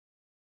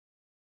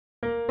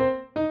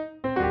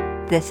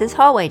This is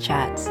Hallway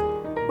Chats,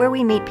 where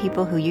we meet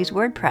people who use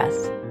WordPress.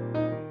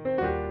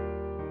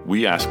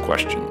 We ask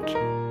questions,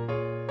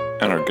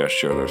 and our guests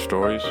share their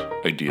stories,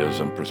 ideas,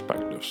 and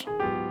perspectives.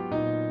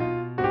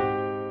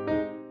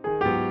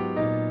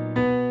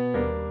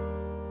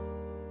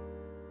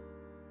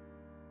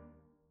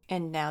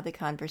 And now the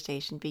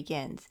conversation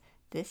begins.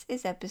 This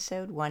is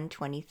episode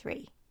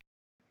 123.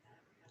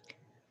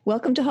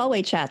 Welcome to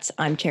Hallway Chats.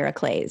 I'm Tara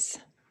Clays.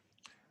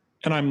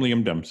 And I'm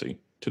Liam Dempsey.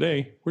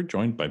 Today, we're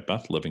joined by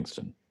Beth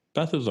Livingston.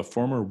 Beth is a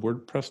former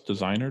WordPress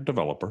designer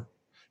developer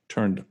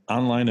turned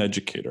online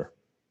educator.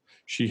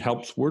 She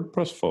helps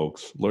WordPress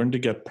folks learn to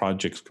get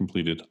projects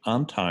completed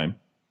on time,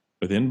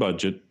 within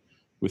budget,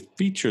 with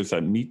features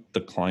that meet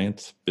the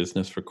client's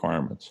business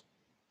requirements.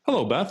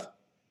 Hello, Beth.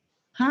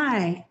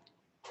 Hi.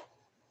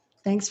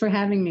 Thanks for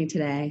having me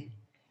today.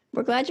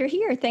 We're glad you're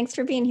here. Thanks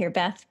for being here,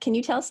 Beth. Can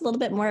you tell us a little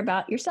bit more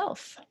about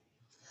yourself?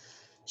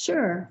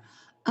 Sure.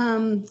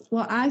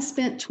 Well, I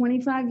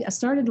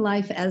started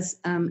life as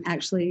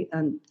actually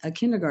a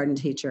kindergarten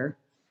teacher,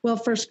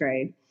 first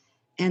grade.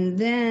 And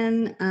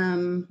then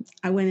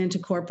I went into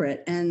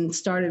corporate and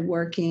started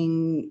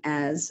working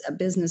as a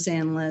business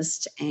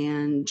analyst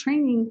and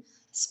training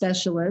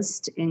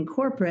specialist in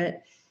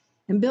corporate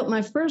and built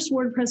my first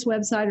WordPress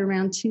website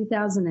around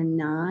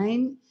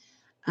 2009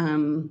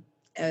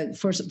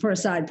 for a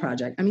side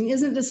project. I mean,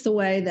 isn't this the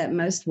way that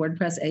most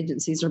WordPress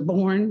agencies are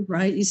born,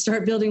 right? You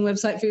start building a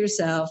website for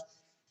yourself,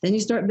 then you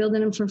start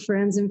building them for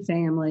friends and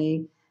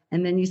family,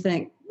 and then you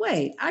think,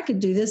 wait, I could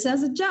do this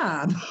as a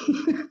job.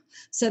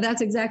 So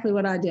that's exactly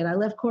what I did. I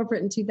left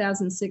corporate in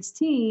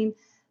 2016,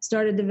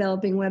 started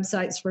developing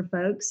websites for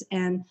folks,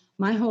 and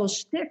my whole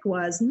shtick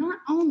was not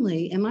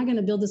only am I going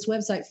to build this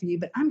website for you,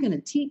 but I'm going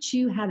to teach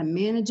you how to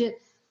manage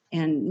it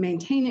and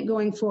maintain it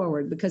going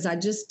forward, because I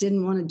just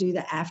didn't want to do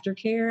the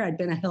aftercare. I'd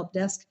been a help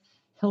desk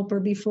helper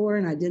before,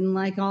 and I didn't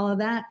like all of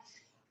that.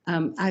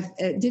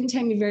 It didn't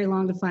take me very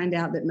long to find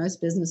out that most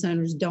business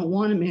owners don't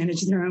want to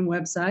manage their own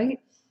website.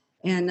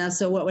 And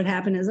so what would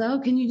happen is,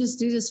 can you just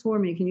do this for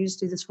me? Can you just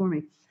do this for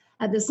me?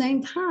 At the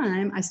same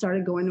time, I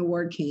started going to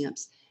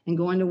WordCamps and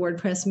going to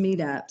WordPress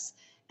meetups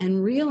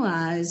and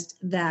realized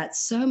that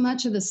so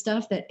much of the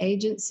stuff that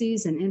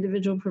agencies and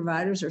individual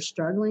providers are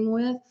struggling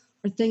with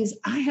are things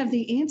I have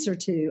the answer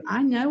to.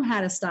 I know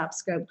how to stop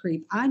scope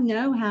creep. I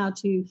know how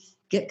to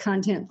get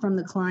content from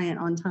the client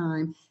on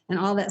time, and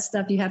all that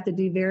stuff you have to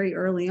do very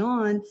early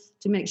on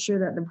to make sure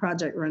that the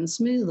project runs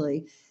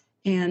smoothly.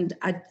 And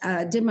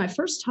I did my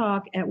first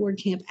talk at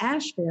WordCamp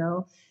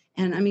Asheville,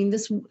 and I mean,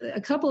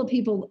 a couple of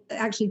people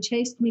actually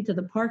chased me to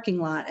the parking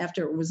lot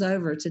after it was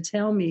over to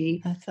tell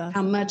me awesome.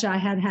 How much I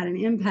had an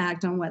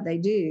impact on what they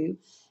do.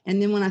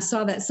 And then when I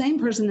saw that same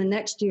person the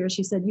next year,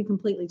 she said, "You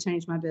completely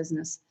changed my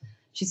business."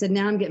 She said,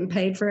 "Now I'm getting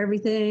paid for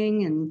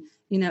everything."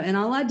 And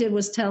all I did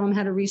was tell them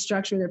how to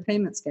restructure their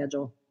payment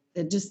schedule.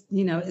 It just,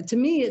 to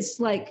me, it's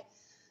like,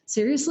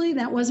 seriously,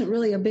 that wasn't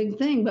really a big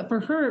thing, but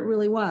for her, it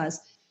really was.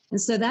 And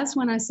so that's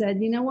when I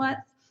said, you know what,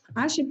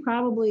 I should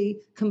probably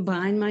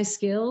combine my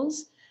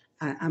skills.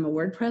 I'm a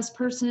WordPress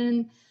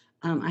person.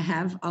 I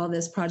have all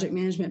this project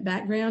management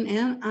background,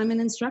 and I'm an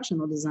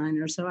instructional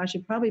designer. So I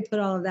should probably put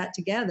all of that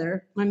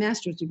together. My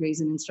master's degree is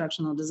in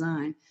instructional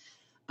design,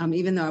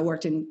 even though I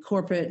worked in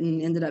corporate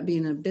and ended up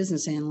being a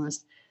business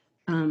analyst.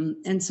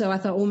 And so I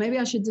thought, well, maybe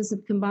I should just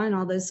combine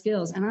all those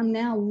skills. And I'm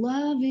now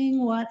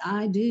loving what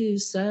I do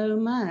so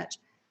much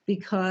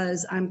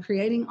because I'm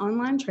creating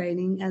online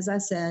training. As I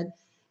said,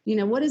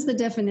 what is the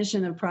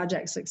definition of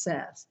project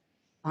success?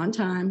 On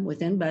time,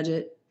 within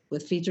budget,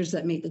 with features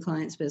that meet the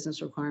client's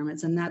business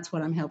requirements. And that's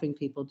what I'm helping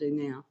people do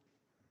now.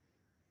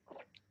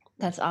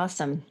 That's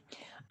awesome.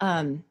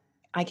 I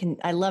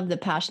love the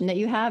passion that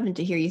you have, and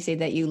to hear you say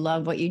that you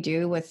love what you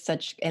do with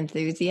such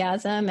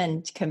enthusiasm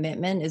and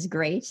commitment is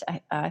great.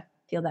 I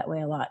feel that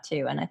way a lot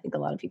too. And I think a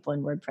lot of people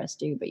in WordPress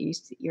do, but you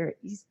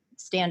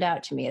stand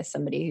out to me as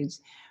somebody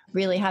who's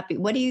really happy.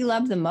 What do you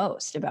love the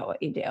most about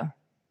what you do?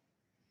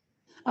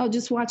 Oh,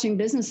 just watching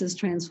businesses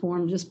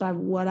transform just by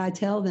what I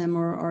tell them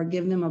or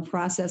give them a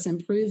process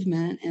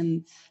improvement.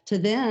 And to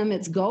them,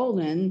 it's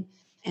golden.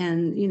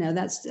 And,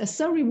 that's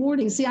so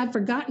rewarding. See, I'd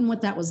forgotten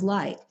what that was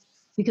like,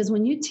 because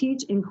when you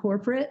teach in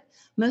corporate,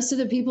 most of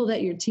the people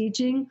that you're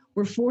teaching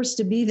were forced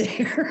to be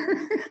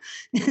there.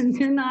 And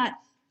they're not,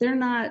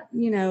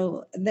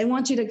 they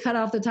want you to cut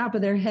off the top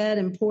of their head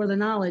and pour the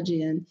knowledge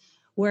in.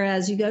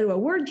 Whereas you go to a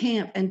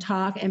WordCamp and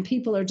talk, and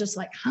people are just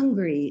like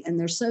hungry, and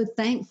they're so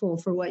thankful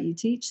for what you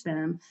teach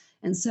them.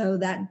 And so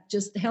that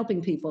just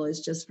helping people is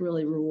just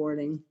really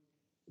rewarding.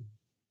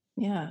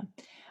 Yeah.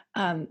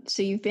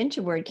 So you've been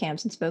to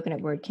WordCamps and spoken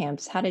at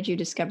WordCamps. How did you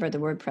discover the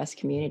WordPress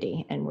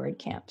community and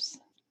WordCamps?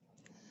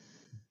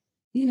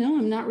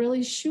 I'm not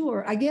really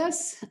sure. I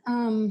guess,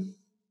 how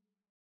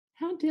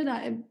did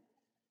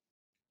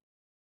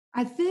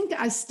I think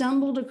I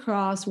stumbled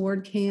across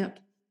WordCamp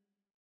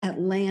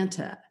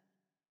Atlanta.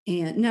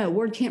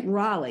 WordCamp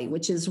Raleigh,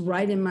 which is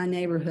right in my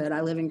neighborhood.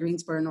 I live in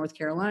Greensboro, North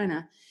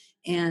Carolina.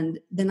 And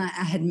then I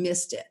had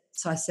missed it.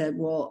 So I said,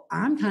 well,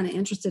 I'm kind of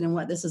interested in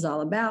what this is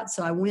all about.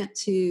 So I went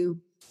to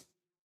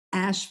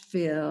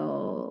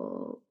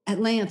Asheville,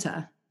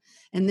 Atlanta.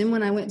 And then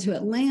when I went to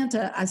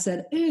Atlanta, I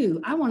said,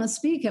 ooh, I want to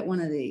speak at one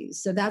of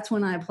these. So that's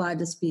when I applied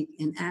to speak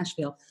in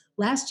Asheville.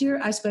 Last year,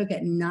 I spoke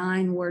at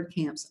 9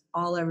 WordCamps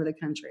all over the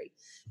country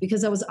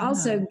because I was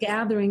also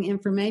gathering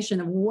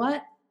information of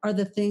what are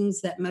the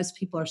things that most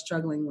people are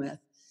struggling with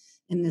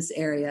in this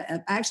area.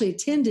 I actually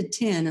attended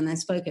 10 and I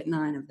spoke at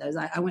 9 of those.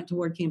 I went to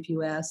WordCamp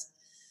US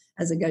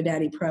as a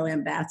GoDaddy Pro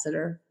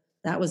ambassador.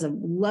 That was a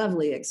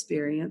lovely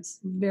experience.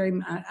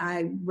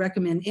 I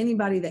recommend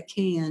anybody that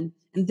can.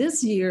 And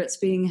this year it's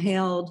being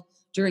held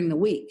during the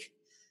week.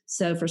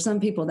 So for some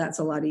people, that's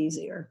a lot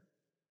easier.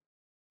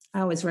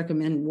 I always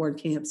recommend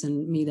WordCamps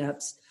and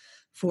meetups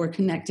for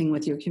connecting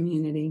with your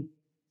community.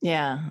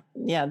 Yeah,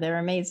 they're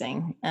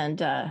amazing. And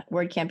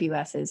WordCamp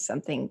US is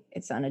something,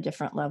 it's on a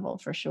different level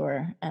for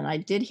sure. And I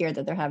did hear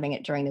that they're having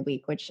it during the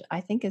week, which I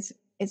think is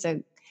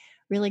a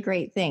really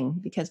great thing,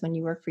 because when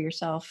you work for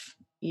yourself,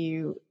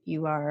 you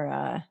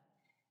are,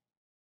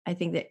 I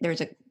think that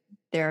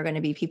there are going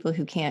to be people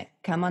who can't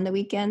come on the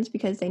weekends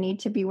because they need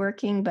to be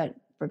working, but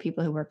for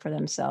people who work for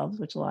themselves,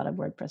 which a lot of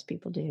WordPress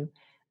people do,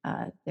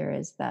 there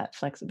is that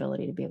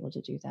flexibility to be able to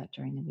do that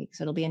during the week.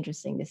 So it'll be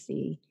interesting to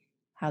see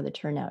how the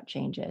turnout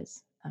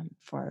changes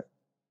for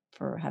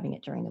having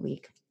it during the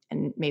week,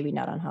 and maybe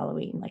not on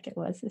Halloween like it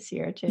was this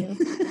year too.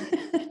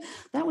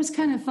 That was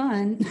kind of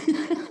fun.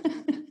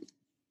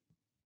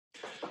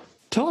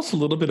 Tell us a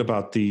little bit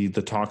about the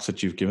talks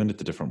that you've given at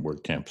the different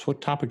WordCamps. What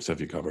topics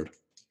have you covered?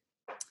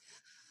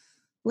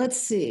 Let's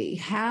see.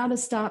 How to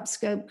stop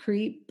scope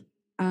creep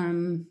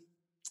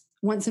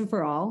once and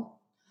for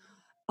all.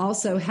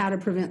 Also, how to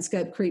prevent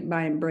scope creep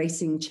by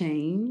embracing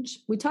change.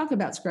 We talk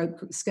about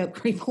scope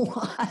creep a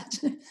lot.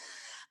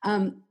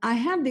 I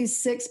have these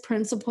 6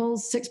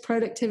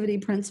 productivity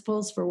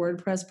principles for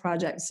WordPress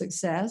project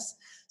success.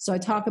 So I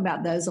talk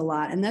about those a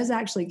lot. And those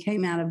actually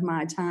came out of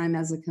my time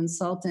as a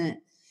consultant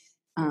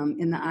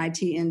in the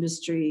IT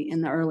industry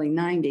in the early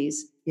 90s.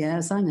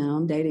 Yes, I know,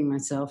 I'm dating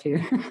myself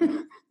here.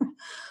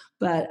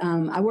 But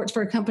I worked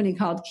for a company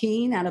called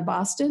Keen out of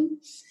Boston,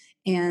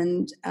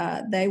 and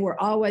they were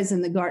always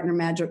in the Gartner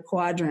Magic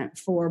Quadrant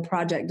for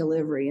project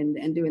delivery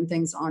and doing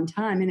things on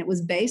time. And it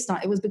was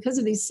because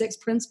of these 6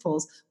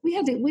 principles.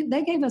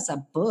 They gave us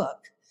a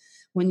book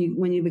when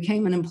you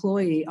became an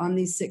employee on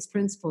these 6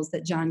 principles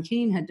that John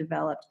Keen had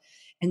developed.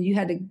 And you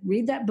had to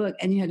read that book,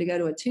 and you had to go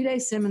to a 2-day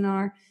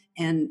seminar.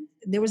 And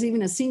there was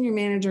even a senior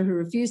manager who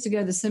refused to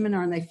go to the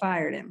seminar, and they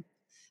fired him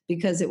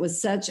because it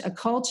was such a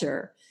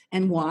culture.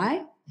 And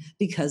why?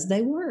 Because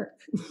they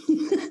work.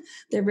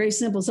 They're very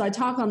simple. So I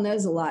talk on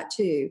those a lot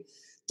too.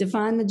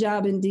 Define the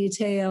job in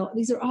detail.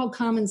 These are all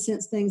common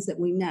sense things that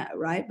we know,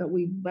 right? But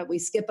we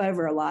skip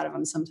over a lot of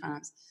them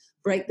sometimes.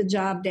 Break the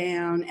job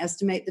down,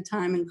 estimate the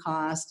time and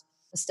cost,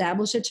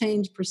 establish a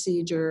change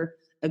procedure,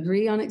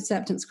 agree on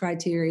acceptance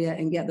criteria,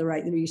 and get the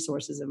right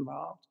resources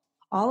involved.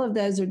 All of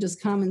those are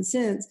just common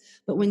sense,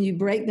 but when you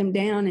break them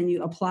down and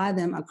you apply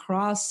them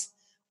across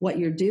what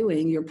you're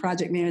doing, your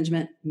project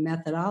management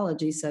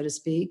methodology, so to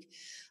speak,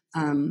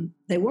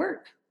 they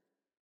work.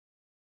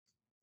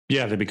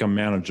 Yeah, they become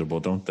manageable,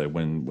 don't they?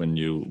 When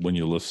you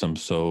list them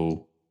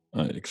so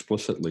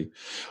explicitly.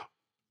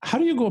 How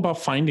do you go about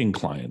finding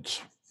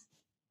clients?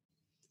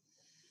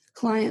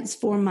 Clients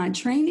for my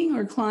training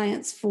or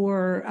clients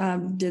for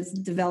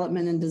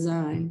development and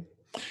design?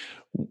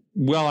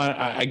 Well,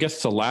 I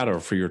guess the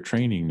latter for your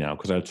training now,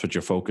 because that's what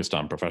you're focused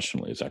on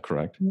professionally. Is that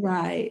correct?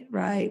 Right.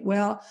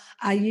 Well,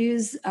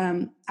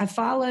 I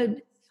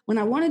followed when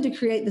I wanted to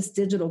create this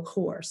digital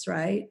course,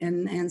 right?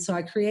 And so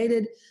I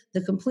created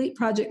the complete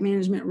project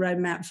management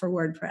roadmap for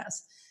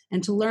WordPress.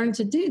 And to learn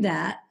to do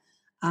that,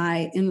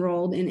 I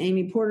enrolled in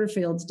Amy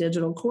Porterfield's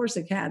Digital Course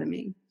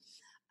Academy.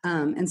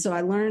 And so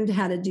I learned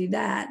how to do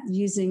that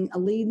using a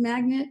lead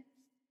magnet.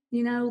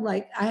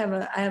 Like I have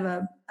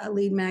a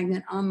lead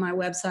magnet on my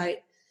website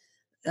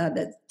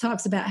that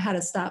talks about how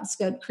to stop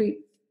scope creep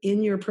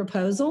in your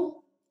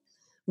proposal,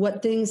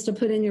 what things to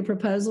put in your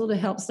proposal to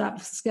help stop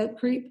scope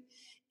creep.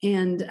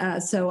 And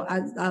so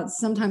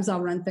sometimes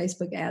I'll run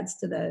Facebook ads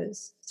to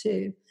those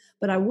too.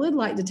 But I would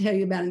like to tell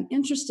you about an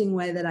interesting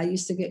way that I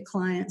used to get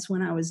clients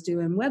when I was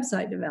doing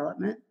website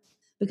development,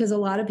 because a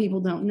lot of people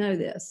don't know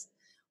this.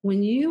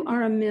 When you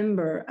are a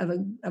member of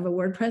a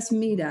WordPress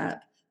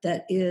meetup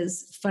that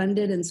is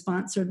funded and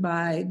sponsored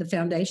by the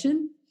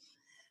foundation,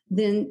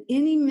 then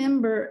any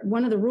member,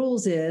 one of the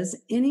rules is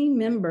any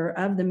member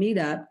of the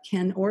meetup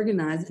can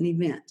organize an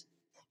event.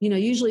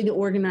 Usually the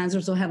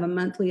organizers will have a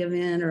monthly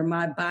event or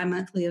a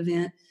bi-monthly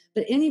event,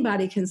 but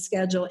anybody can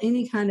schedule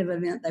any kind of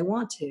event they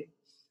want to.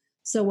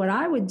 So what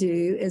I would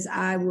do is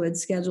I would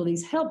schedule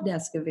these help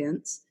desk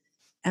events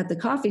at the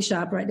coffee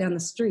shop right down the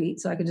street,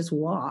 so I could just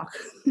walk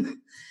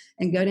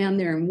and go down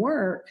there and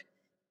work.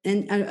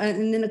 And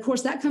then, of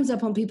course, that comes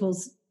up on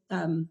people's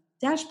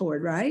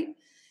dashboard, right?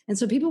 And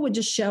so people would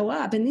just show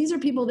up. And these are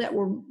people that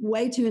were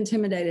way too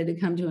intimidated to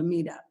come to a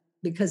meetup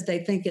because they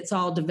think it's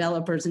all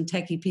developers and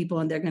techie people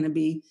and they're going to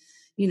be,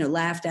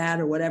 laughed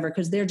at or whatever,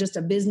 because they're just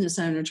a business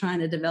owner trying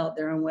to develop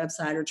their own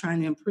website or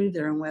trying to improve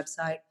their own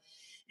website.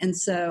 And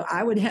so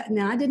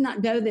now I did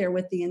not go there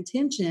with the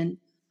intention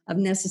of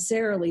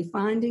necessarily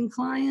finding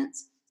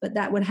clients, but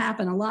that would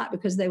happen a lot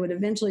because they would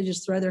eventually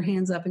just throw their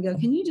hands up and go,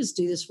 can you just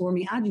do this for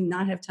me? I do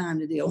not have time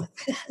to deal with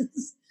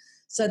this.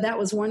 So that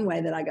was one way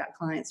that I got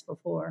clients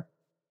before.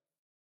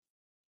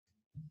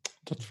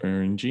 That's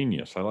very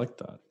ingenious. I like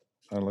that.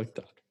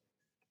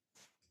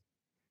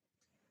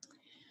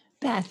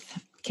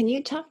 Beth, can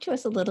you talk to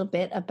us a little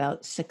bit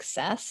about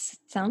success?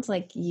 It sounds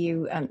like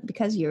you,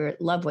 because you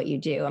love what you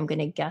do, I'm going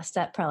to guess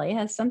that probably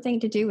has something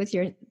to do with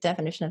your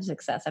definition of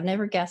success. I've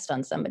never guessed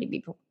on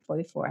somebody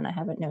before, and I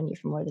haven't known you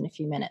for more than a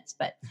few minutes,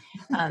 but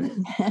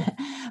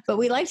but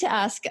we like to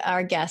ask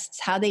our guests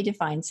how they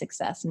define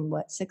success and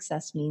what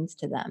success means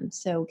to them.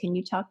 So can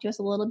you talk to us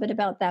a little bit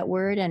about that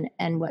word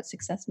and what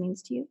success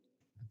means to you?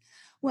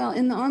 Well,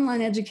 in the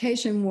online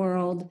education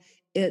world,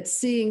 it's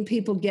seeing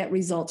people get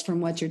results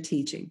from what you're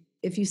teaching.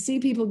 If you see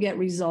people get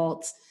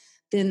results,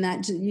 then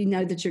that you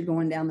know that you're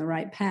going down the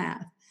right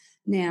path.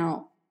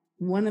 Now,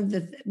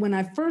 when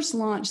I first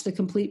launched the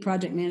Complete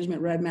Project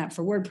Management Roadmap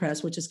for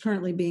WordPress, which is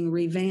currently being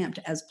revamped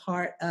as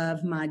part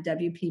of my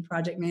WP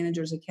Project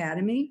Managers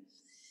Academy,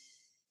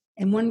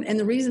 and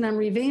the reason I'm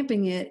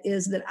revamping it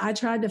is that I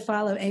tried to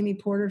follow Amy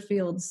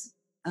Porterfield's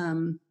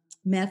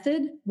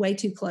method way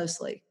too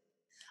closely.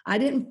 I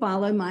didn't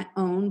follow my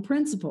own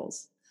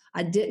principles.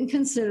 I didn't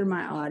consider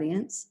my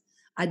audience.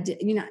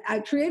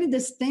 I created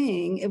this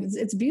thing.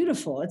 It's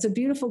beautiful. It's a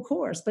beautiful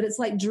course, but it's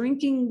like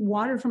drinking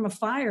water from a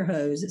fire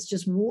hose. It's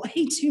just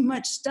way too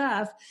much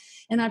stuff.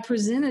 And I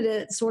presented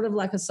it sort of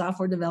like a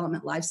software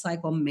development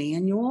lifecycle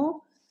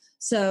manual.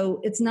 So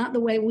it's not the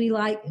way we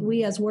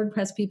as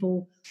WordPress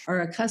people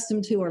are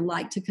accustomed to or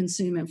like to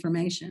consume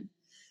information.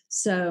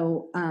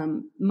 So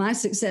my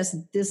success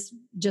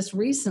just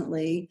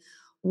recently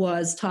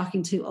was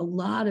talking to a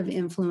lot of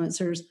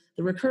influencers,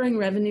 the Recurring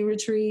Revenue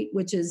Retreat,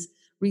 which is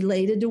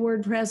related to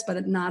WordPress,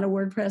 but not a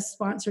WordPress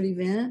sponsored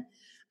event.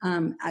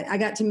 I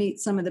got to meet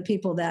some of the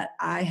people that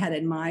I had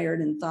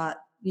admired and thought,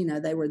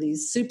 they were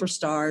these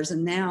superstars,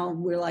 and now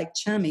we're like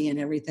chummy and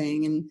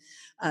everything.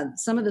 And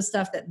some of the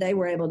stuff that they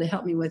were able to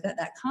help me with at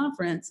that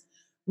conference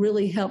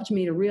really helped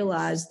me to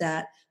realize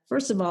that,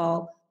 first of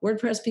all,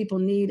 WordPress people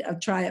need a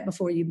try it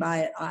before you buy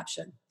it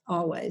option.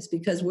 Always,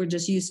 because we're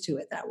just used to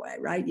it that way,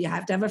 right? You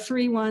have to have a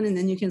free one, and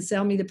then you can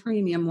sell me the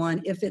premium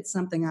one if it's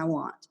something I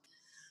want.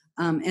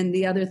 And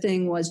the other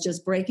thing was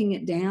just breaking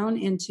it down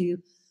into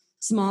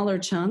smaller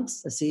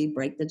chunks.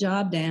 Break the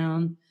job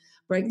down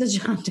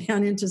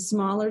into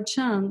smaller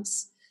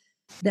chunks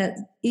that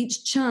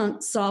each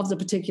chunk solves a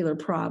particular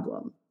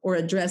problem or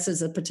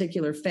addresses a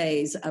particular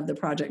phase of the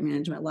project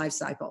management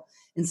lifecycle,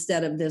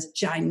 instead of this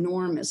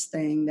ginormous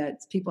thing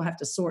that people have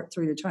to sort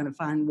through to try to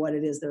find what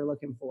it is they're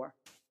looking for.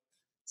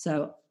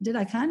 So did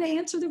I kind of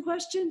answer the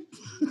question?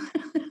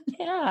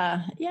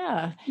 Yeah.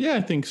 Yeah,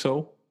 I think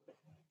so.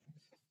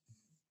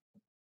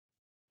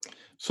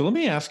 So let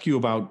me ask you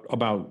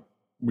about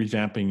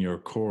revamping your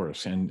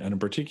course. And in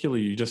particular,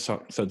 you just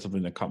said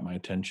something that caught my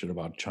attention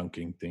about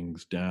chunking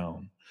things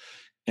down.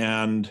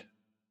 And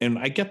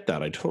I get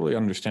that. I totally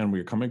understand where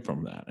you're coming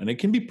from that. And it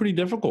can be pretty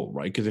difficult,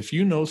 right? Because if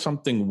you know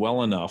something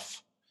well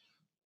enough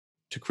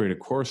to create a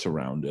course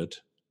around it,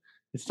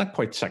 it's not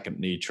quite second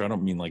nature. I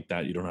don't mean like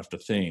that. You don't have to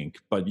think,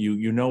 but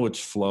you know its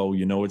flow,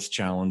 you know its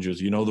challenges,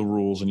 you know the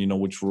rules, and you know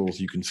which rules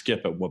you can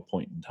skip at what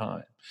point in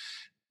time.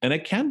 And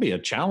it can be a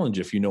challenge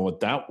if you know it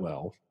that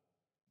well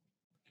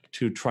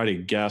to try to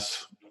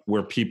guess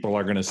where people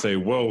are going to say,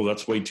 whoa,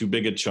 that's way too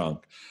big a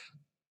chunk.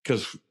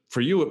 Because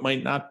for you, it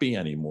might not be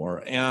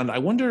anymore. And I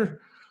wonder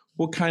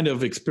what kind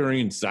of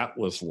experience that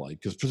was like,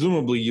 because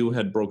presumably you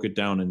had broke it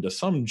down into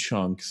some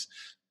chunks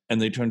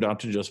and they turned out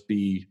to just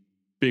be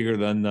bigger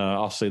than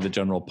I'll say the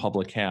general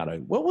public had.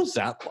 What was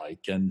that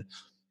like, and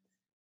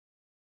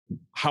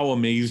how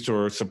amazed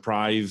or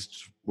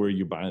surprised were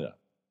you by that?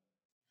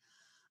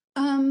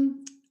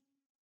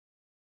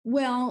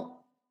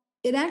 Well,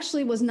 it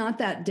actually was not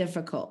that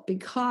difficult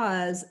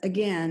because,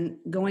 again,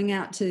 going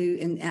out to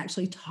and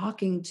actually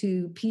talking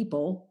to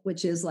people,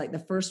 which is like the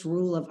first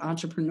rule of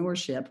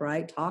entrepreneurship,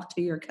 right? Talk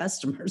to your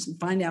customers and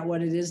find out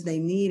what it is they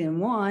need and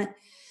want.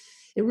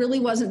 It really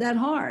wasn't that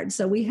hard.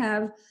 So we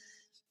have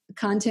a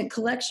content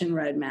collection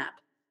roadmap.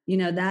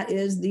 That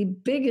is the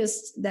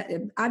biggest that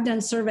I've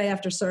done survey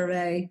after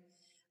survey,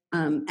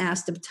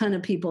 asked a ton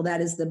of people. That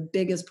is the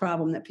biggest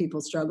problem that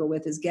people struggle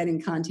with, is getting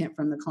content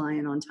from the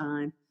client on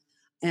time.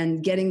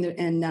 And getting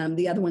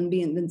the other one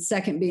being the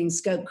second being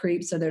scope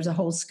creep. So there's a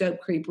whole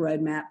scope creep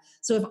roadmap.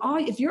 So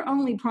if your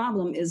only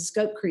problem is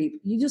scope creep,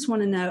 you just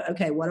want to know,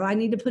 okay, what do I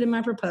need to put in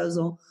my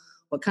proposal?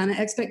 What kind of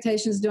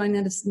expectations do I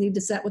need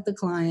to set with the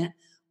client?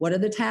 What are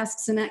the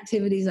tasks and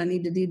activities I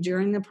need to do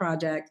during the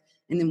project?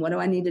 And then what do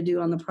I need to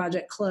do on the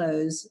project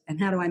close? And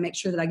how do I make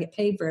sure that I get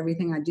paid for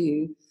everything I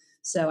do?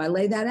 So I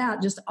lay that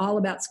out, just all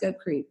about scope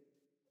creep.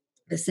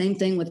 The same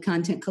thing with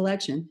content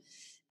collection.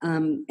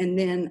 And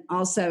then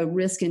also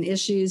risk and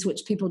issues,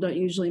 which people don't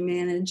usually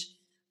manage.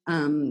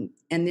 And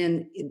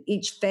then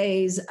each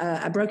phase,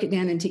 I broke it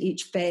down into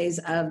each phase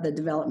of the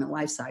development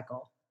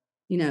lifecycle.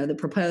 the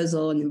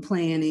proposal and then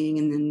planning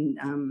and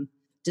then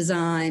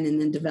design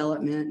and then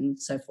development and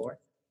so forth.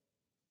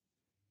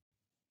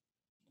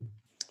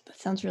 That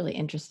sounds really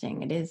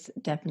interesting. It is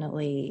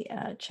definitely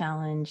a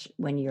challenge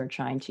when you're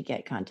trying to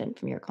get content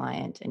from your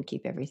client and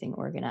keep everything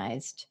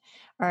organized.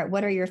 All right,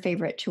 what are your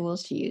favorite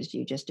tools to use? Do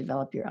you just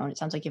develop your own? It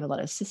sounds like you have a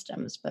lot of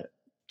systems, but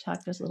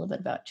talk to us a little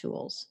bit about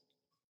tools.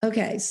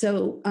 Okay,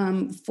 so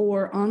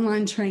for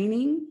online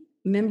training,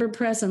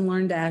 MemberPress and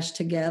LearnDash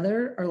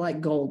together are like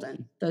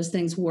golden. Those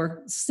things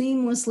work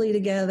seamlessly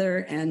together,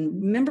 and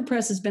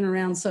MemberPress has been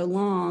around so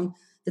long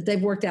that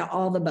they've worked out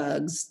all the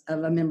bugs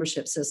of a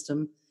membership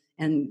system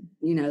and,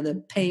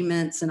 the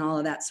payments and all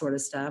of that sort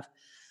of stuff.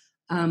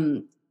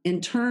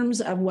 In terms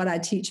of what I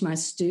teach my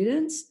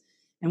students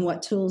and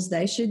what tools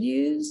they should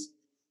use,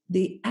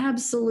 the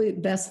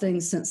absolute best thing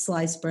since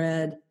sliced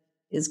bread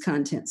is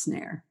Content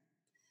Snare.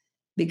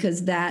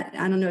 Because I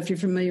don't know if you're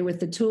familiar with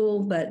the tool,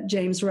 but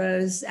James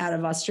Rose out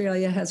of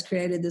Australia has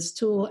created this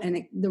tool.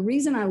 And the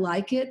reason I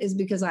like it is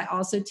because I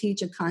also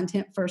teach a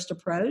content first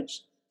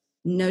approach.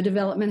 No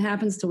development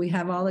happens till we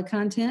have all the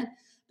content.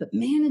 But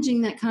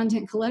managing that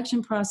content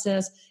collection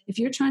process, if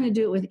you're trying to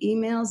do it with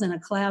emails and a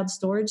cloud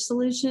storage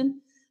solution,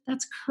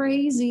 that's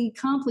crazy,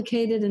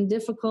 complicated, and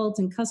difficult.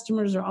 And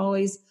customers are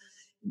always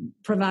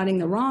providing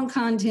the wrong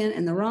content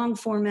in the wrong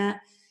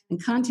format.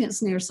 And Content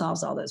Snare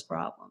solves all those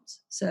problems.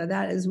 So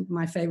that is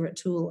my favorite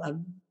tool of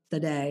the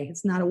day.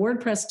 It's not a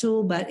WordPress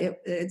tool, but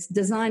it's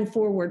designed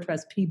for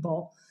WordPress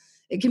people.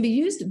 It can be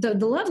used. The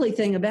lovely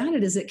thing about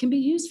it is it can be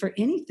used for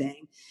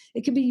anything.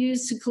 It can be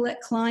used to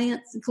collect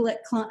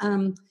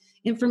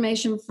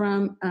information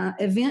from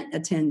event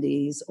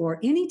attendees, or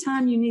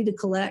anytime you need to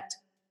collect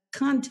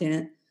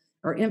content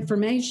or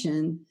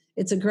information,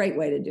 it's a great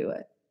way to do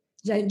it.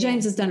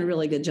 James has done a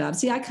really good job.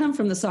 See, I come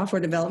from the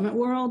software development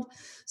world,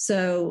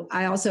 so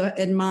I also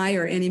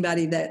admire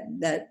anybody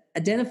that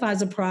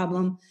identifies a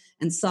problem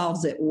and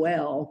solves it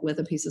well with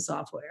a piece of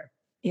software.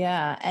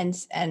 Yeah,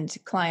 and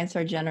clients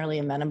are generally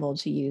amenable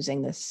to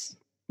using this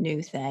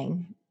new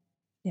thing.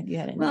 Have you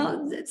had any?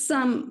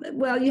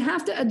 Well, you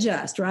have to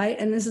adjust, right?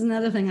 And this is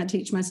another thing I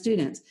teach my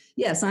students.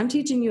 Yes, I'm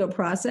teaching you a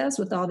process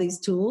with all these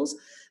tools.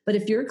 But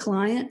if you're a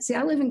client,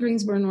 I live in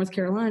Greensboro, North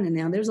Carolina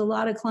now. There's a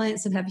lot of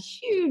clients that have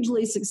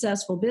hugely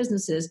successful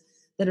businesses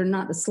that are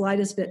not the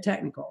slightest bit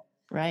technical.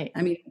 Right.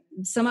 I mean,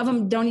 some of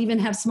them don't even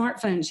have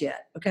smartphones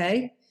yet.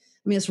 Okay.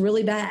 I mean, it's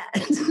really bad.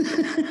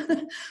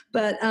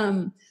 But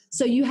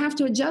so you have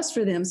to adjust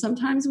for them.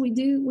 Sometimes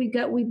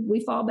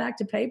we fall back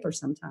to paper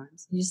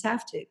sometimes. You just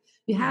have to.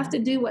 You have to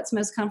do what's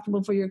most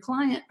comfortable for your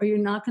client, or you're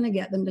not going to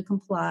get them to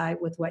comply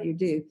with what you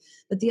do.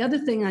 But the other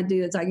thing I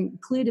do is I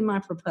include in my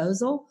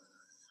proposal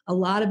a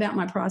lot about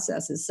my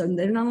processes. So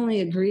they're not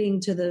only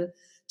agreeing to the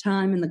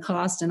time and the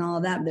cost and all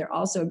of that, they're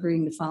also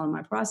agreeing to follow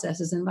my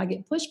processes. And if I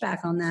get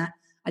pushback on that,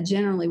 I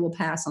generally will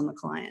pass on the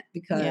client,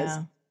 because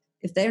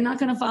if they're not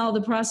going to follow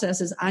the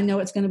processes, I know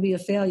it's going to be a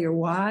failure.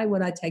 Why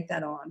would I take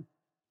that on?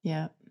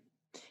 Yeah.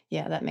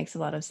 Yeah, that makes a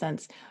lot of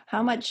sense.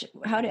 How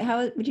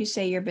would you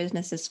say your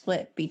business is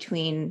split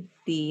between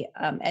the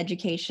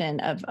education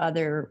of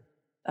other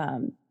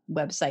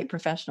website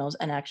professionals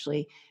and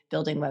actually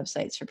building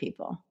websites for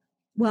people?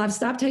 Well, I've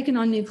stopped taking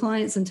on new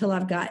clients until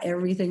I've got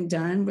everything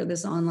done for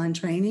this online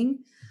training.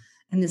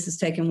 And this has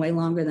taken way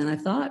longer than I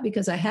thought,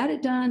 because I had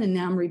it done and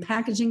now I'm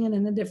repackaging it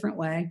in a different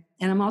way.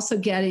 And I'm also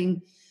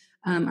having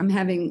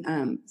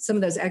some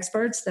of those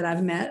experts that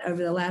I've met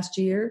over the last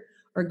year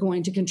are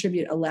going to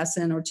contribute a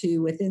lesson or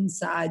two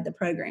inside the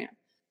program.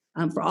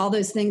 For all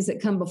those things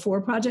that come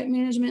before project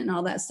management and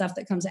all that stuff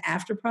that comes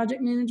after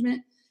project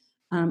management,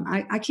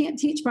 I can't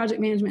teach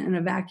project management in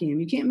a vacuum.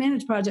 You can't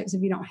manage projects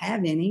if you don't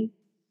have any.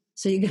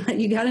 So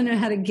you got to know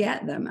how to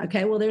get them.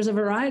 Okay, well, there's a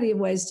variety of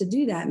ways to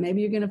do that.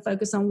 Maybe you're going to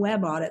focus on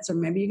web audits, or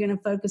maybe you're going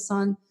to focus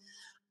on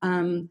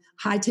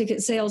high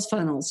ticket sales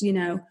funnels,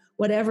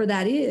 whatever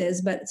that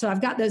is. But so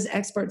I've got those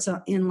experts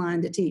in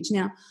line to teach.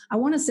 Now, I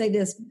want to say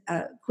this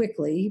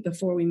quickly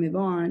before we move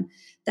on.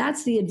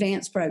 That's the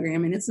advanced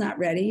program, and it's not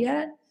ready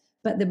yet,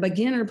 but the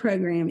beginner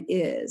program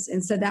is.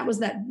 And so that was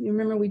that.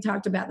 Remember, we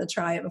talked about the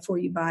try it before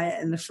you buy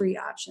it and the free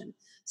option.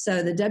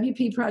 So the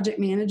WP Project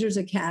Managers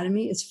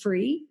Academy is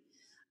free.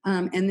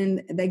 And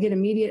then they get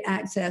immediate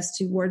access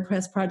to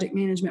WordPress Project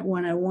Management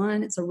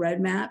 101. It's a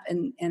roadmap,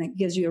 and it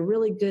gives you a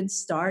really good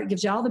start. It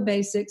gives you all the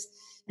basics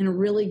and a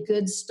really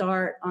good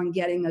start on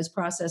getting those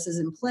processes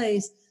in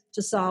place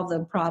to solve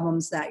the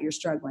problems that you're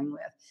struggling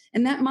with.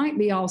 And that might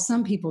be all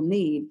some people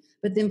need.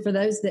 But then for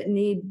those that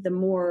need the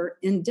more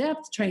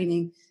in-depth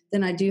training,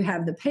 then I do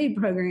have the paid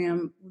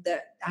program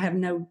that I have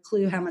no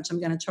clue how much I'm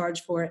going to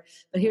charge for it.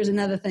 But here's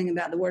another thing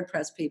about the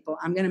WordPress people.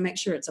 I'm going to make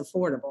sure it's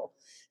affordable.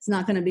 It's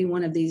not going to be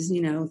one of these,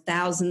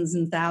 thousands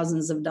and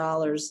thousands of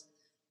dollars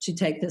to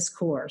take this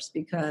course,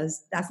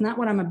 because that's not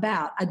what I'm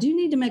about. I do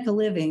need to make a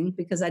living,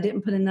 because I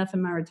didn't put enough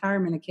in my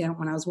retirement account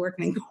when I was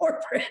working in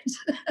corporate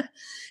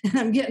and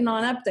I'm getting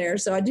on up there.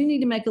 So I do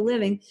need to make a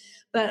living,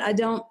 but I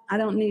don't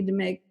need to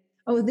make,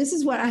 this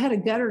is what I had a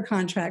gutter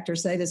contractor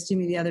say this to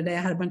me the other day.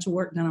 I had a bunch of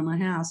work done on my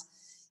house.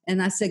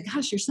 And I said,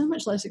 gosh, you're so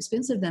much less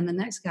expensive than the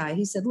next guy.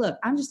 He said, look,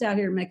 I'm just out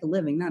here to make a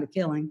living, not a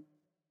killing.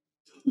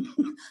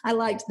 I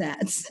liked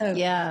that. So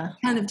Yeah.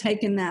 kind of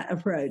taken that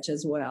approach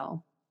as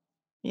well.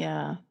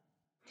 Yeah.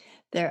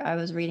 I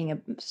was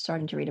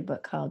starting to read a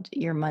book called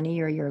Your Money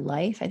or Your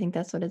Life. I think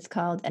that's what it's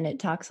called. And it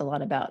talks a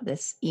lot about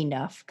this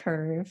enough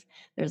curve.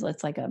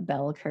 It's like a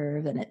bell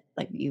curve, and it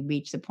like you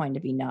reach the point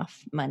of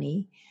enough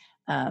money.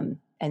 And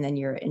then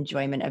your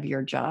enjoyment of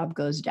your job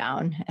goes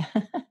down.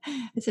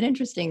 It's an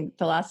interesting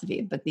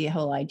philosophy, but the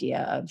whole idea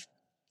of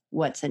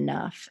what's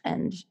enough,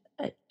 and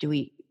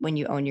when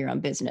you own your own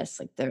business,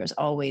 like you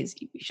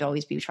should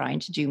always be trying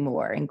to do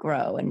more and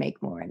grow and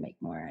make more and make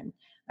more. And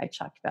I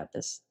talked about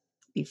this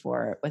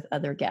before with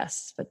other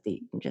guests, but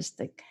the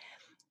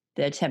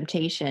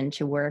temptation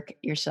to work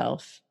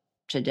yourself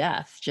to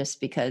death just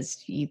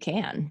because you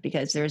can,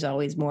 because there's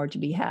always more to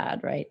be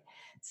had, right?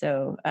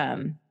 So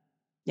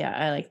yeah,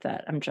 I like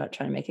that. I'm trying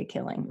to make a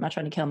killing. I'm not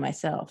trying to kill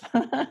myself.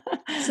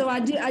 So I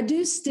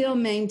do still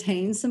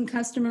maintain some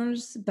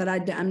customers, but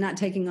I'm not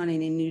taking on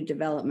any new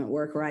development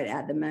work right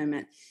at the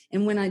moment.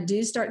 And when I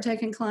do start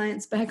taking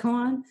clients back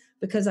on,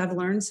 because I've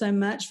learned so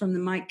much from the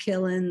Mike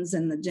Killens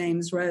and the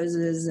James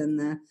Roses and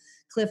the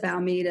Cliff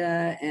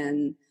Almeida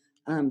and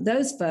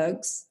those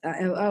folks,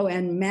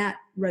 and Matt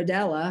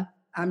Rodella,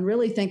 I'm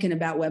really thinking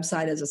about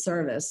website as a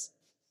service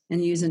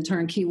and using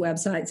turnkey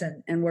websites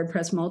and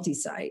WordPress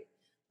multi-site.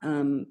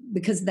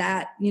 Because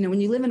that, when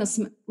you live in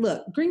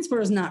look,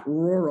 Greensboro is not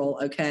rural,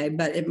 okay,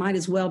 but it might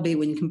as well be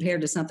when you compare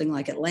to something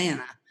like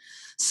Atlanta.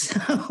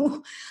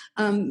 So,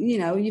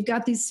 you've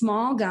got these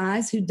small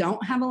guys who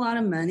don't have a lot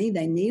of money.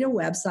 They need a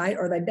website,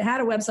 or they've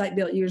had a website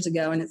built years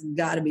ago and it's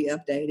got to be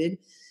updated,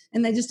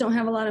 and they just don't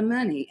have a lot of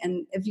money.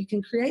 And if you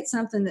can create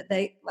something that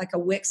they like, a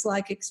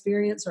Wix-like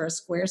experience or a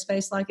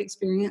Squarespace-like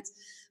experience,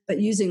 but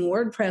using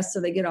WordPress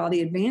so they get all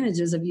the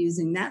advantages of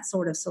using that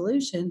sort of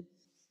solution,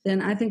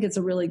 then I think it's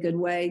a really good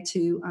way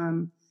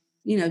to,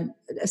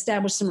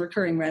 establish some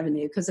recurring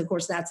revenue. Because, of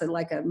course, that's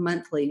like a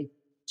monthly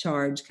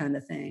charge kind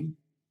of thing.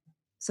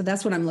 So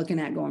that's what I'm looking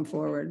at going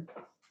forward.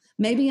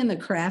 Maybe in the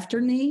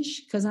crafter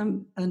niche, because I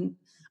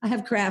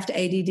have craft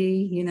ADD,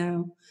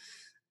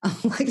 I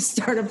like to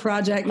start a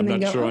project and I'm then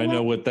not go, sure I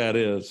know what that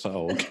is.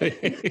 So,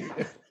 okay.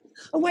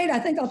 Oh, wait, I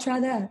think I'll try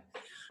that.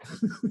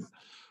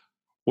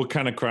 What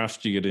kind of crafts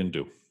do you get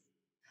into?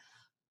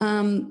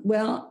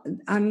 Well,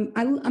 I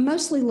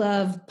mostly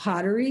love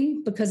pottery,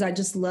 because I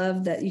just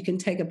love that you can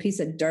take a piece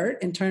of dirt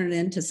and turn it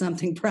into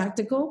something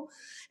practical.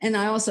 And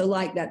I also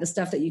like that the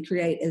stuff that you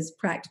create is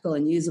practical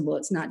and usable.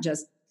 It's not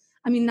just,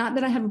 not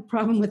that I have a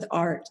problem with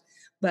art,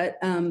 but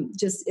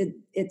just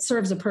it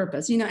serves a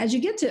purpose. As you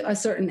get to a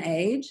certain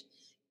age,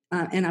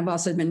 and I've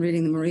also been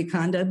reading the Marie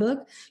Kondo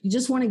book, you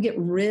just want to get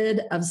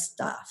rid of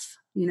stuff.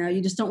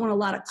 You just don't want a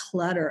lot of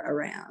clutter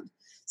around.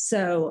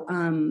 So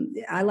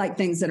I like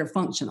things that are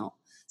functional.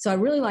 So I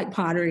really like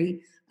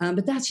pottery,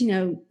 but that's,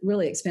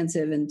 really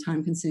expensive and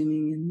time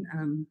consuming.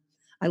 And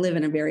I live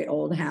in a very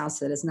old house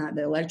that is not,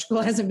 the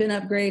electrical hasn't been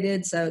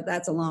upgraded. So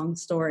that's a long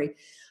story.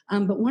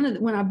 But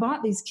when I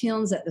bought these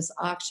kilns at this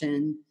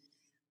auction,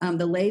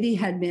 the lady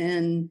had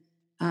been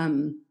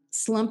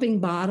slumping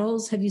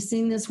bottles. Have you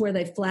seen this, where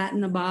they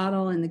flatten a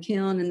bottle in the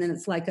kiln and then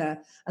it's like a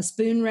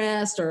spoon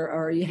rest,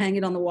 or you hang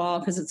it on the wall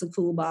because it's a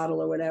cool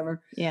bottle or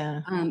whatever?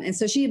 Yeah. And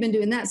so she had been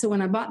doing that. So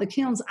when I bought the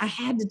kilns, I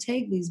had to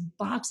take these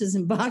boxes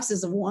and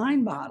boxes of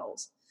wine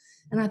bottles.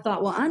 And I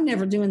thought, well, I'm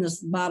never doing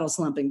this bottle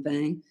slumping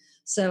thing.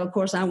 So, of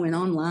course, I went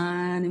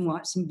online and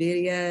watched some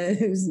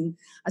videos, and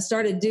I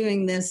started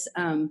doing this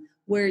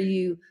where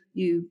you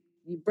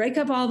break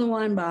up all the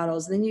wine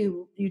bottles, then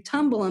you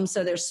tumble them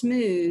so they're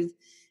smooth,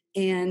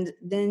 and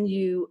then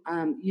you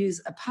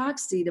use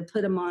epoxy to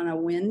put them on a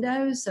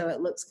window so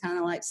it looks kind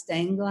of like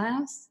stained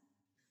glass.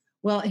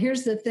 Well,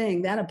 here's the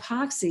thing. That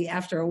epoxy,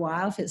 after a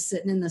while, if it's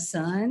sitting in the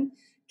sun,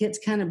 gets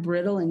kind of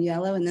brittle and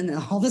yellow, and then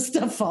all the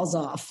stuff falls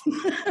off.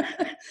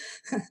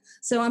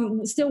 So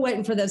I'm still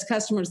waiting for those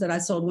customers that I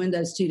sold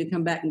windows to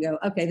come back and go,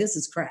 okay, this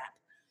is crap.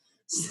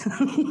 So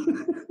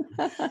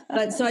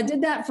I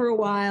did that for a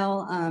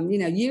while.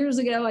 Years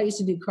ago, I used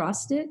to do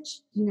cross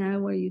stitch,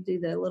 where you do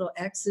the little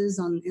X's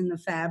in the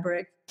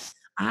fabric.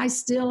 I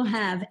still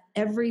have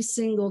every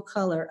single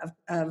color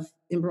of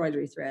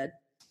embroidery thread.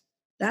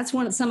 That's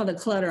some of the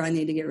clutter I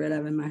need to get rid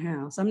of in my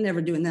house. I'm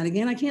never doing that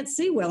again. I can't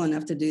see well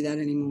enough to do that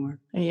anymore.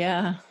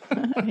 Yeah,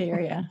 I hear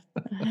ya.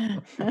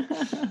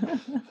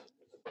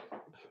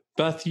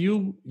 Beth,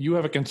 you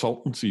have a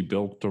consultancy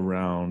built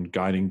around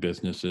guiding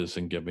businesses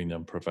and giving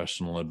them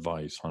professional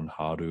advice on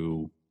how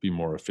to be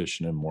more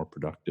efficient and more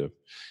productive.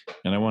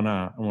 And I want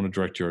to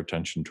direct your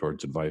attention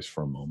towards advice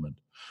for a moment.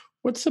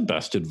 What's the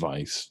best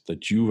advice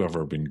that you've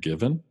ever been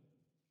given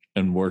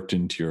and worked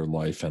into your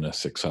life in a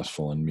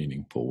successful and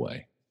meaningful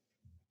way?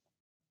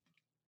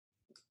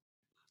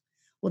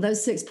 Well,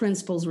 those 6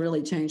 principles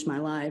really changed my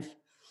life.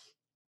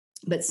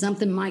 But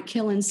something Mike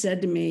Killen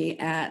said to me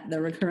at the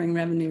Recurring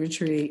Revenue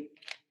Retreat,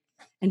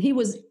 and he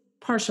was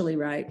partially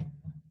right.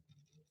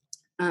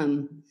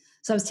 So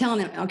I was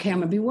telling him, okay, I'm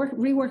going to be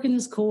reworking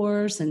this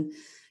course, and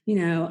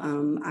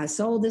I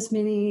sold this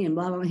many and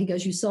blah, blah, blah. He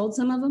goes, you sold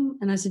some of them?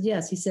 And I said,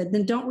 yes. He said,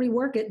 then don't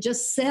rework it.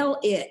 Just sell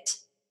it.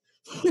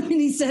 And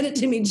he said it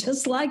to me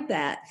just like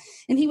that.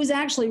 And he was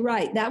actually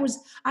right.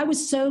 I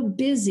was so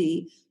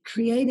busy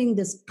creating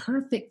this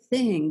perfect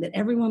thing that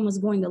everyone was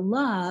going to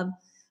love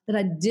that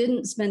I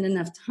didn't spend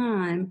enough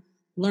time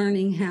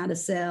learning how to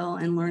sell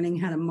and learning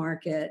how to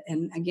market.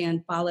 And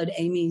again, followed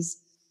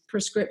Amy's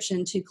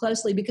prescription too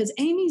closely, because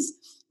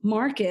Amy's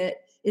market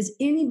is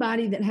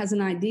anybody that has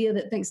an idea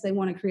that thinks they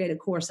want to create a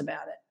course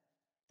about it.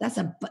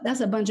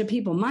 That's a bunch of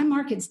people. My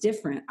market's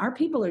different. Our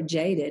people are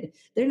jaded.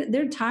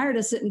 They're tired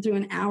of sitting through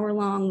an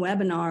hour-long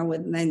webinar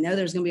with, they know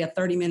there's going to be a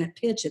 30-minute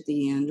pitch at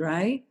the end,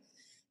 right?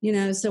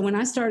 So when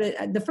I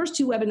started, the first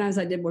 2 webinars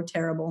I did were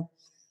terrible.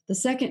 The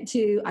second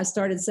 2, I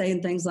started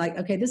saying things like,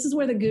 okay, this is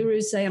where the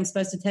gurus say I'm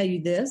supposed to tell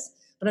you this,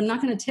 but I'm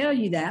not going to tell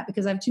you that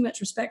because I have too much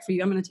respect for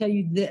you. I'm going to tell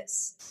you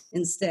this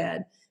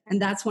instead.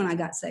 And that's when I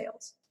got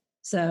sales.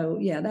 So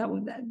yeah,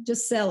 that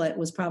just sell it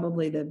was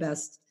probably the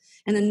best.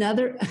 And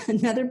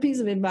another piece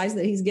of advice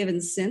that he's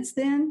given since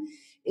then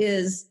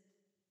is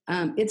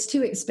it's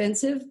too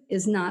expensive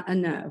is not a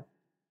no.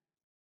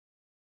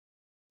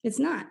 It's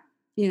not.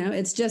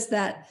 It's just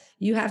that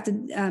you have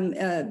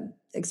to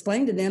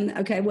explain to them,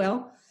 okay,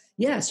 well,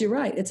 yes, you're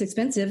right. It's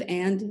expensive.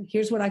 And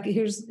here's what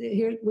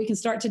here we can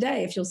start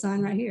today if you'll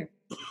sign right here.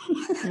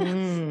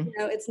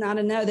 It's not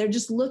a no. They're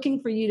just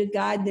looking for you to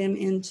guide them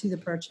into the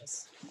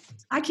purchase.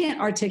 I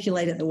can't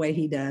articulate it the way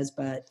he does,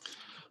 but.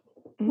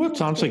 Well, it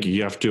sounds like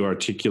you have to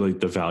articulate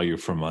the value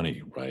for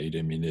money, right?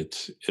 I mean,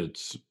 it's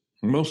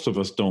most of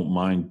us don't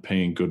mind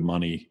paying good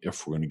money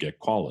if we're going to get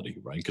quality,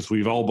 right? Because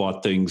we've all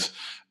bought things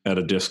at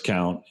a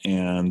discount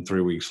and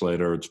 3 weeks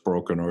later it's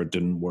broken or it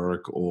didn't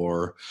work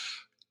or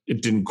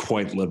it didn't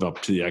quite live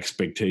up to the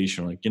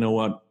expectation. Like, you know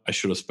what? I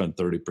should have spent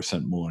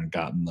 30% more and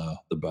gotten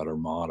the better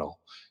model.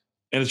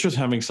 And it's just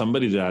having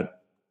somebody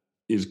that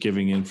is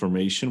giving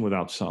information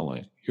without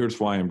selling. Here's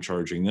why I'm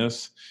charging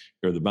this.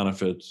 Here are the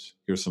benefits.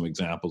 Here's some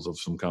examples of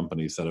some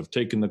companies that have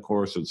taken the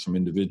course with some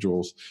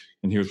individuals,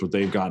 and here's what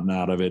they've gotten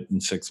out of it in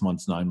 6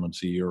 months, 9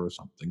 months, a year or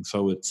something.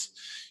 So it's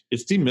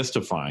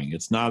demystifying.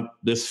 It's not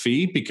this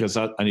fee because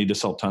I need to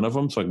sell 10 of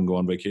them so I can go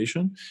on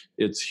vacation.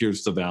 It's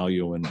here's the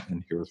value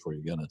and here's where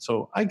you get it.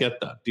 So I get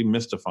that.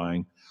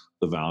 Demystifying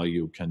the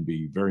value can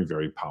be very,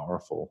 very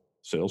powerful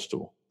sales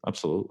tool.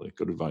 Absolutely.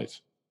 Good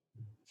advice.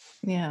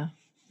 Yeah,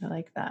 I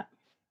like that.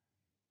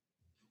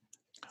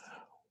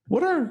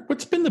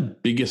 What's been the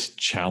biggest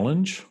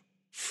challenge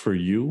for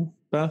you,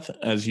 Beth,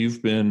 as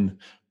you've been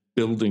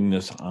building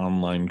this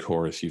online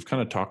course? You've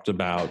kind of talked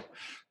about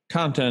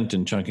content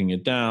and chunking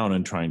it down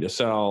and trying to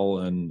sell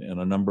and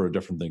a number of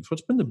different things.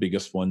 What's been the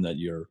biggest one that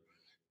you're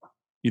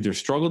either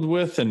struggled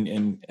with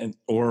and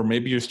or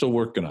maybe you're still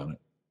working on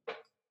it?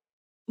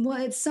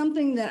 Well, it's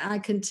something that I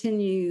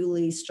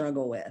continually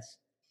struggle with.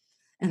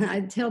 And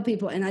I tell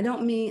people, and I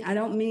don't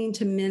mean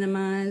to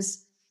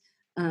minimize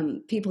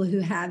people who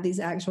have these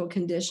actual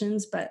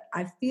conditions, but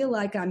I feel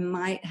like I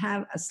might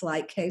have a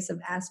slight case of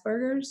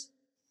Asperger's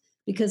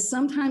because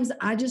sometimes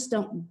I just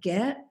don't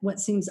get what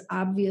seems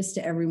obvious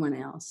to everyone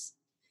else.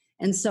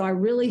 And so I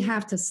really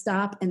have to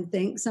stop and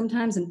think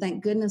sometimes, and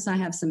thank goodness I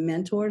have some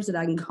mentors that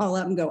I can call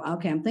up and go,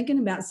 okay, I'm thinking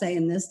about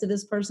saying this to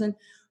this person.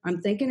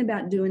 I'm thinking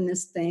about doing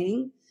this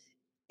thing.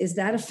 Is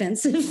that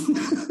offensive?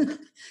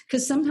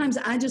 Because sometimes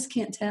I just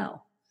can't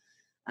tell.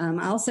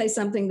 I'll say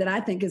something that I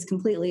think is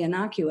completely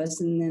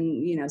innocuous, and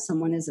then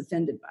someone is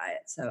offended by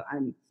it. So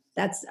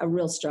that's a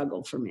real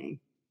struggle for me.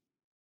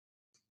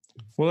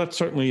 Well, that's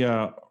certainly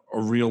a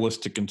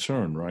realistic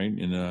concern, right?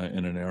 In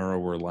an era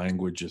where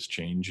language is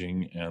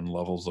changing and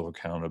levels of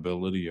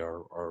accountability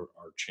are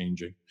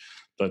changing,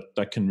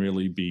 that can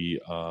really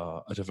be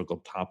a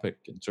difficult topic.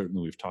 And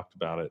certainly we've talked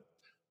about it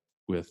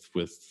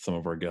with some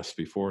of our guests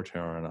before,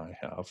 Tara and I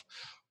have.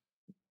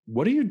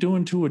 What are you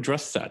doing to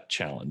address that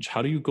challenge?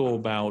 How do you go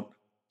about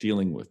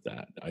dealing with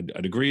that?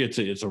 I'd agree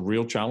it's a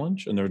real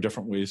challenge, and there are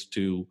different ways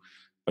to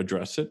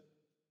address it.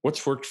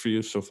 What's worked for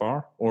you so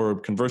far? Or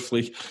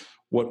conversely,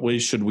 what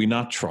ways should we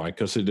not try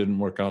because it didn't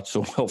work out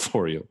so well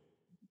for you?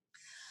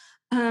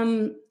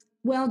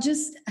 Well,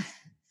 just,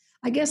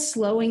 I guess,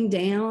 slowing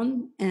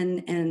down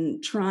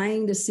and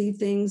trying to see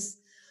things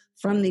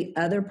from the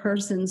other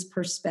person's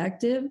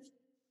perspective.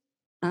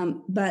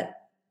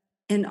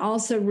 And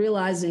also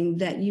realizing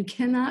that you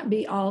cannot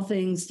be all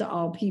things to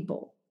all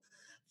people.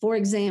 For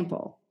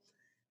example,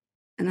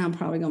 and I'm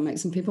probably going to make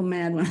some people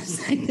mad when I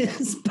say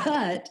this,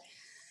 but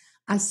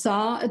I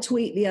saw a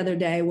tweet the other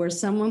day where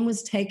someone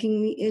was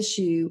taking the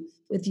issue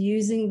with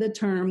using the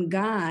term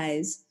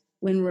guys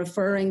when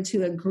referring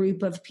to a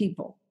group of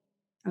people,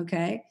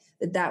 okay?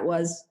 That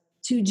was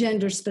too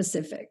gender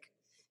specific.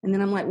 And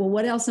then I'm like, well,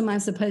 what else am I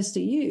supposed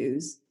to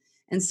use?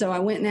 And so I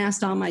went and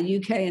asked all my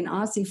UK and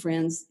Aussie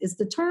friends, is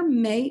the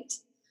term mate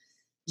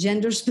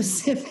gender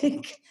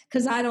specific?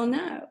 Because I don't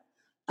know.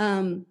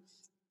 And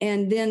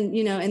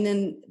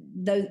then,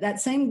 that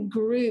same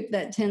group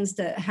that tends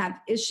to have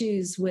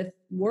issues with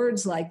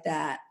words like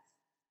that,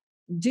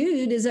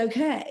 dude is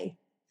okay.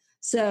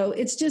 So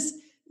it's just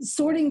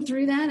sorting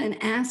through that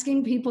and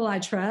asking people I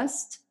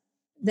trust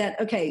that,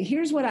 okay,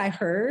 here's what I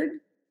heard.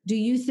 Do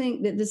you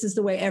think that this is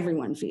the way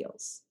everyone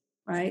feels?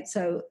 Right.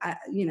 So,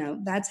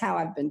 that's how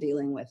I've been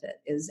dealing with it,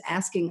 is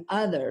asking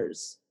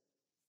others.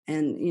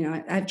 And,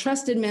 I've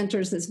trusted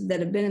mentors that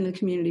have been in the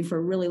community for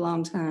a really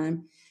long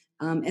time.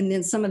 And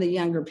then some of the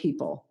younger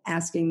people,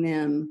 asking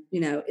them,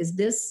 is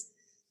this,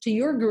 to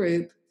your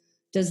group,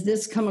 does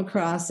this come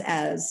across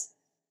as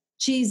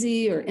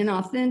cheesy or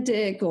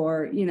inauthentic,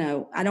 or,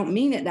 I don't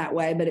mean it that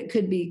way, but it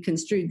could be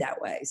construed that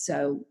way.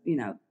 So,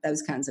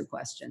 those kinds of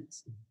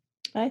questions.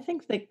 I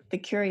think the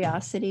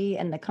curiosity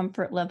and the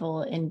comfort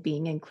level in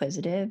being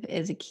inquisitive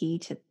is a key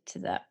to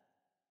that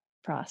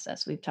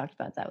process. We've talked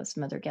about that with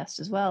some other guests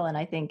as well. And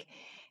I think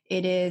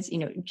it is,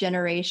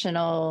 generation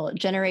to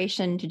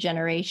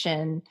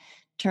generation,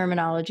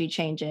 terminology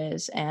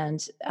changes,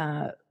 and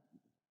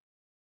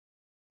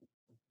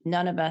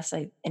none of us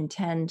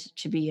intend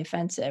to be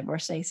offensive or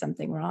say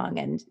something wrong.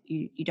 And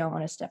you don't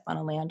want to step on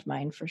a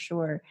landmine, for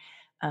sure.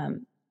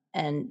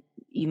 And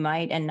you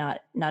might and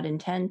not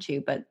intend to,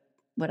 but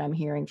what I'm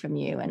hearing from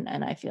you,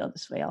 and I feel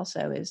this way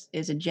also,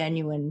 is a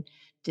genuine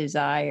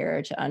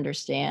desire to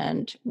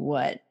understand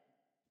what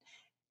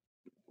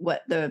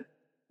the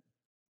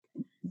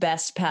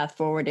best path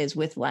forward is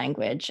with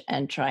language,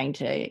 and trying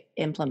to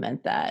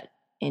implement that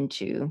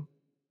into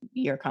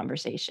your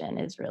conversation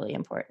is really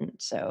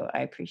important. So I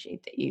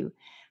appreciate that you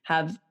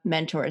have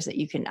mentors that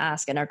you can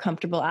ask and are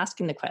comfortable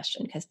asking the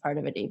question, because part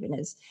of it even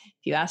is,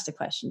 if you ask the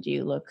question, do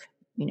you look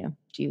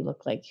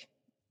like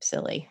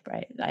silly,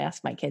 right? I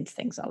ask my kids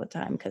things all the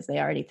time because they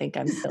already think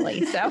I'm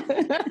silly. So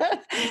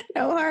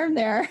no harm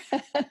there.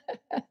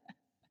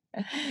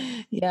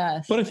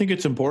 Yes. But I think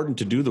it's important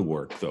to do the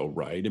work, though,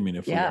 right? I mean,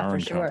 if we are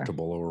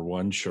uncomfortable or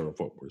we're unsure of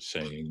what we're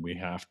saying, we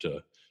have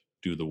to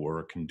do the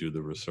work and do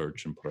the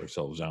research and put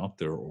ourselves out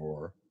there,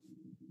 or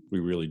we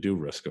really do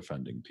risk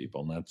offending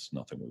people. And that's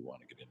nothing we want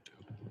to get into.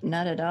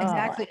 Not at all.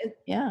 Exactly.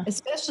 Yeah.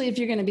 Especially if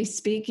you're going to be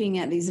speaking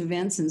at these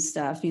events and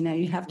stuff,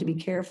 you have to be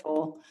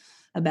careful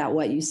about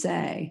what you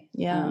say.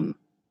 Yeah.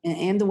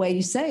 And the way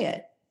you say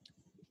it.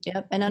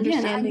 Yep. And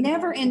understanding. Again, I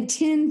never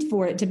intend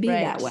for it to be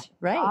that way.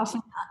 Right.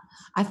 Often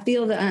I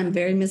feel that I'm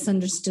very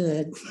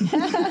misunderstood.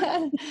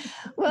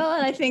 Well,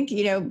 and I think,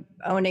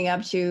 owning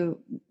up to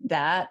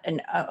that,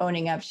 and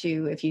owning up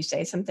to, if you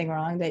say something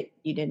wrong that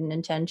you didn't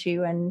intend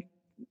to, and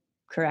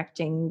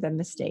correcting the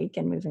mistake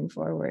and moving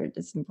forward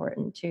is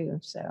important too.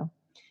 So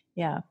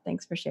yeah,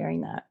 thanks for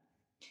sharing that.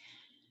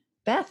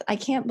 Beth, I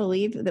can't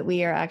believe that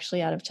we are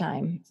actually out of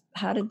time.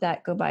 How did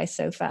that go by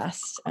so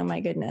fast? Oh my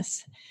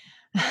goodness.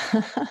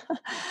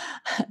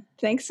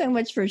 Thanks so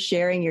much for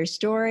sharing your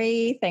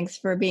story. Thanks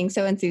for being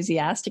so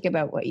enthusiastic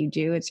about what you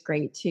do. It's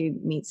great to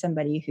meet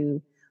somebody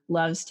who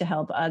loves to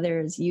help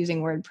others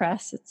using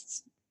WordPress.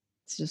 It's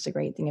just a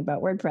great thing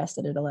about WordPress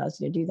that it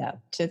allows you to do that.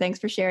 So thanks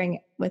for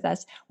sharing with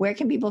us. Where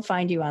can people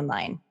find you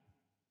online?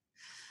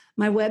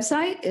 My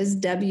website is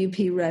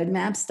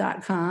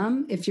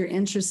wproadmaps.com. If you're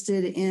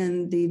interested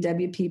in the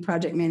WP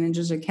Project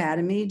Managers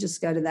Academy,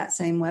 just go to that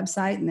same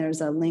website, and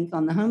there's a link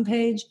on the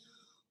homepage,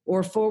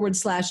 or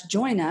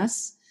 /join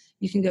us.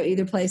 You can go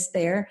either place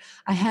there.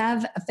 I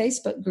have a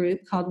Facebook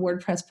group called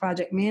WordPress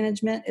Project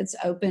Management. It's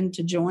open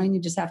to join. You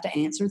just have to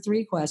answer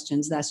 3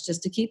 questions. That's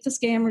just to keep the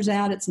scammers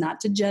out. It's not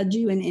to judge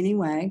you in any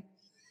way.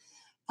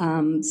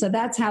 So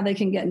that's how they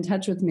can get in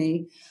touch with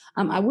me.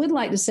 I would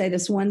like to say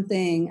this one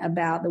thing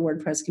about the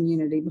WordPress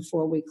community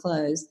before we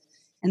close,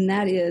 and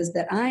that is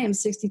that I am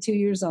 62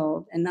 years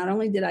old, and not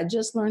only did I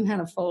just learn how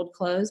to fold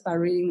clothes by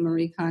reading the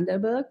Marie Kondo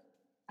book.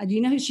 Do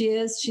you know who she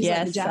is? She's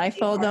yes, I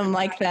fold them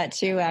like that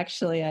too,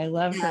 actually. I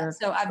love her.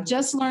 So I've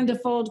just learned to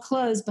fold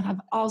clothes, but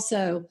I've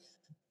also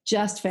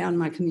just found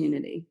my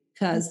community,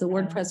 because the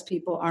WordPress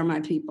people are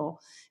my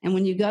people. And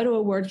when you go to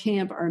a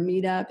WordCamp or a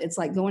meetup, it's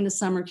like going to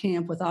summer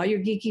camp with all your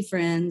geeky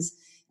friends.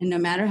 And no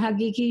matter how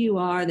geeky you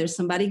are, there's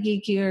somebody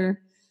geekier.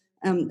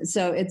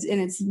 So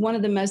it's one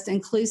of the most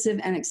inclusive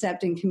and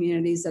accepting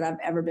communities that I've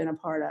ever been a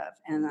part of.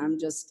 And I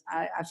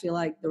feel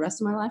like the rest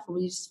of my life will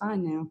be just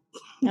fine now.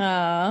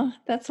 Oh,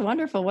 that's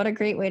wonderful. What a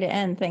great way to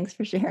end. Thanks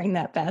for sharing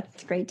that, Beth.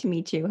 It's great to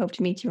meet you. Hope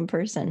to meet you in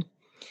person.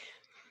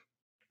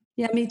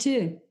 Yeah, me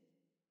too.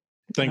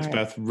 Thanks, right.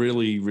 Beth.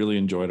 Really, really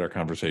enjoyed our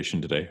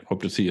conversation today.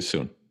 Hope to see you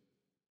soon.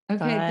 Okay,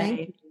 thank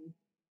you.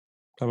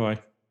 Bye-bye.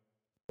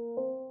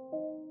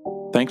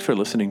 Thanks for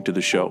listening to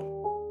the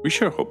show. We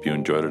sure hope you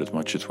enjoyed it as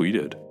much as we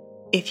did.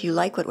 If you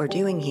like what we're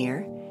doing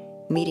here,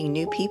 meeting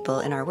new people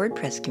in our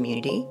WordPress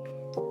community,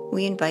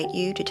 we invite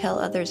you to tell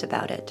others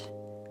about it.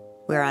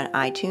 We're on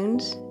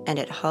iTunes and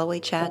at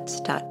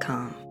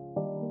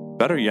hallwaychats.com.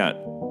 Better yet,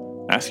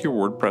 ask your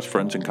WordPress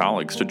friends and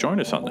colleagues to join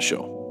us on the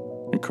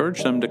show.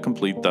 Encourage them to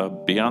complete the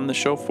Beyond the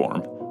Show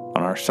form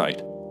on our site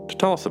to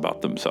tell us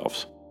about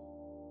themselves.